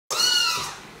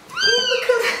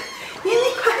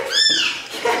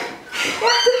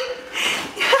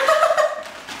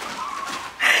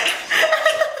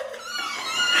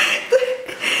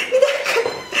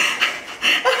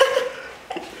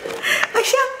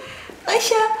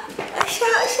aşağı,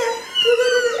 aşağı, aşağı. Dur,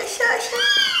 dur, dur, aşağı, aşağı.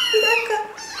 Bir dakika.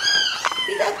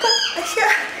 Bir dakika.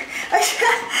 Aşağı,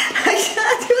 aşağı,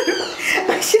 aşağı diyorum.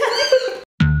 Aşağı diyorum.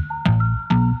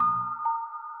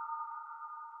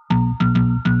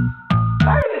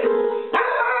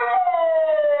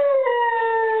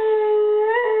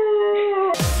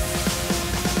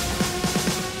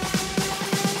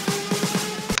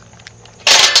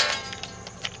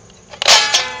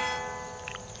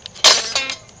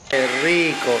 Qué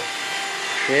rico,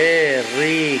 qué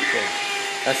rico.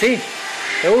 ¿Así?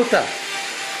 ¿Te gusta?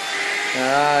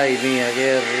 Ay, mía,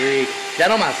 qué rico. Ya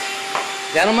no más.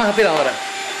 Ya no más aspiradora.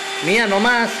 Mía, no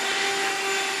más.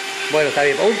 Bueno, está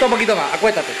bien. Un poquito más.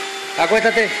 Acuéstate.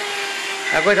 Acuéstate.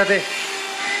 Acuéstate.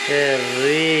 Qué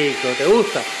rico. ¿Te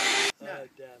gusta?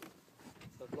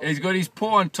 He's got his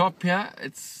paw on top here.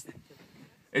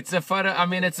 It's a photo. I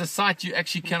mean, it's a sight you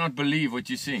actually cannot believe what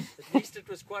you're seeing. At least it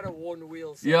was quite a worn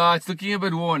wheel. So Yeah, it's looking a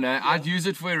bit worn. Eh? I'd use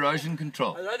it for erosion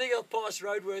control. I don't think it'll pass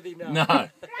roadworthy now. No. Grandma,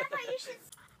 you should...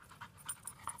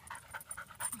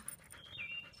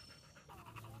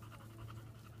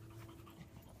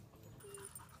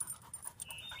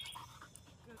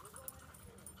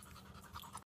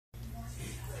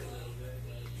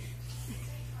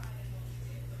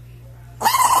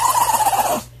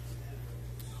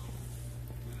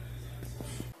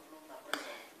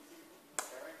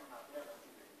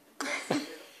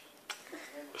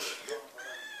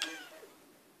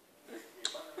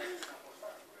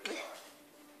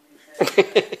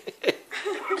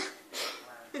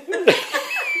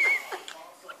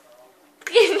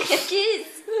 Give me a kiss.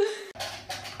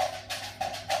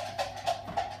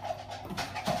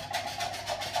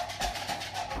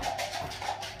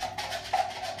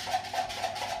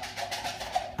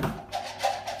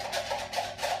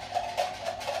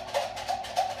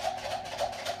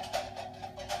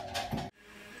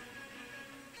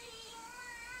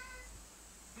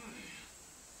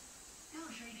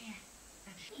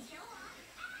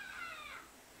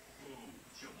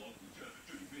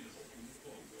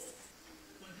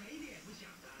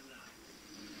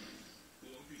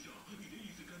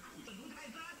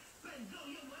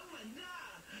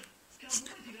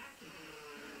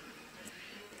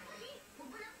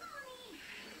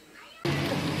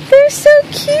 They're so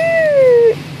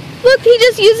cute! Look, he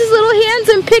just used his little hands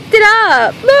and picked it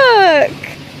up. Look!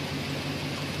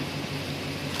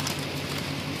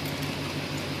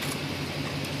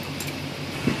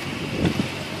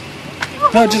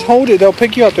 No, just hold it. They'll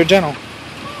pick you up. They're gentle.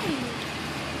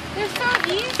 They're so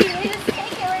easy. They just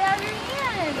take it right out of your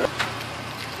hand.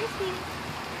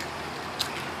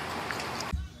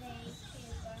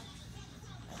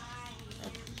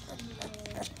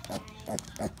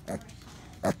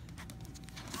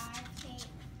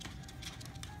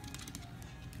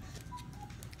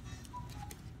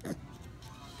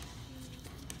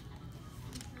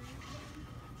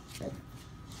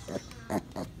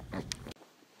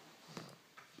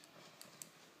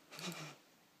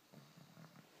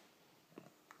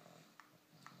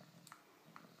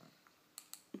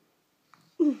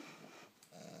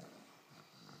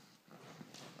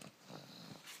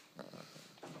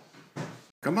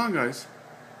 Come on, guys.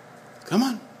 Come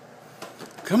on.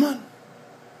 Come on.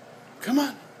 Come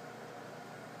on.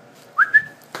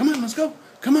 Come on, let's go.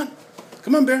 Come on.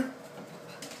 Come on, Bear.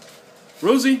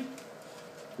 Rosie.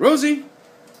 Rosie.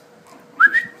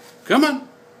 Come on.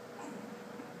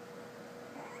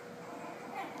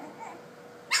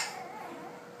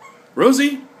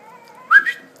 Rosie.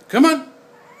 Come on.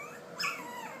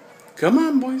 Come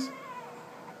on, boys.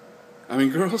 I mean,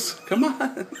 girls. Come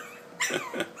on.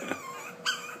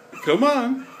 Come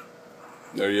on.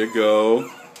 There you go.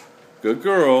 Good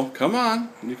girl. Come on.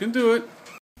 You can do it.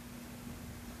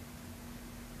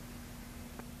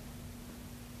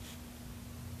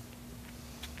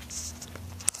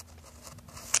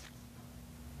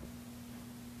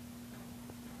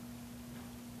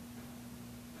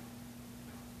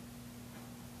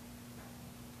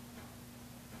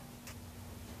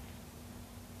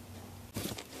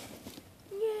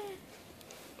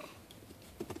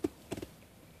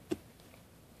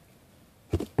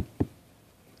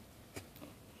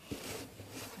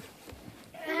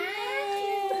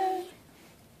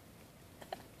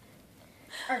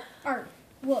 Arf, arf,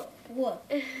 woof, woof,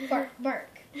 bark, bark,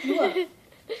 woof.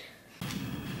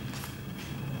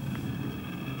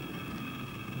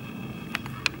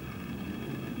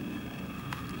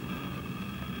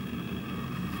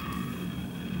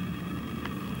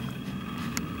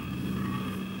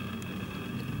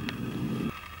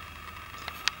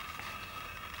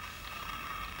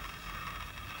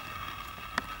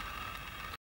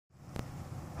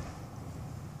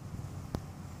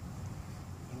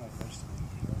 supposed to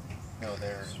be. No,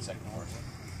 they're second horse.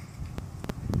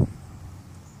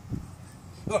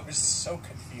 You are so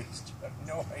confused. You have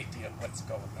no idea what's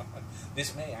going on.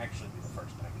 This may actually be the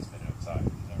first time he's been outside.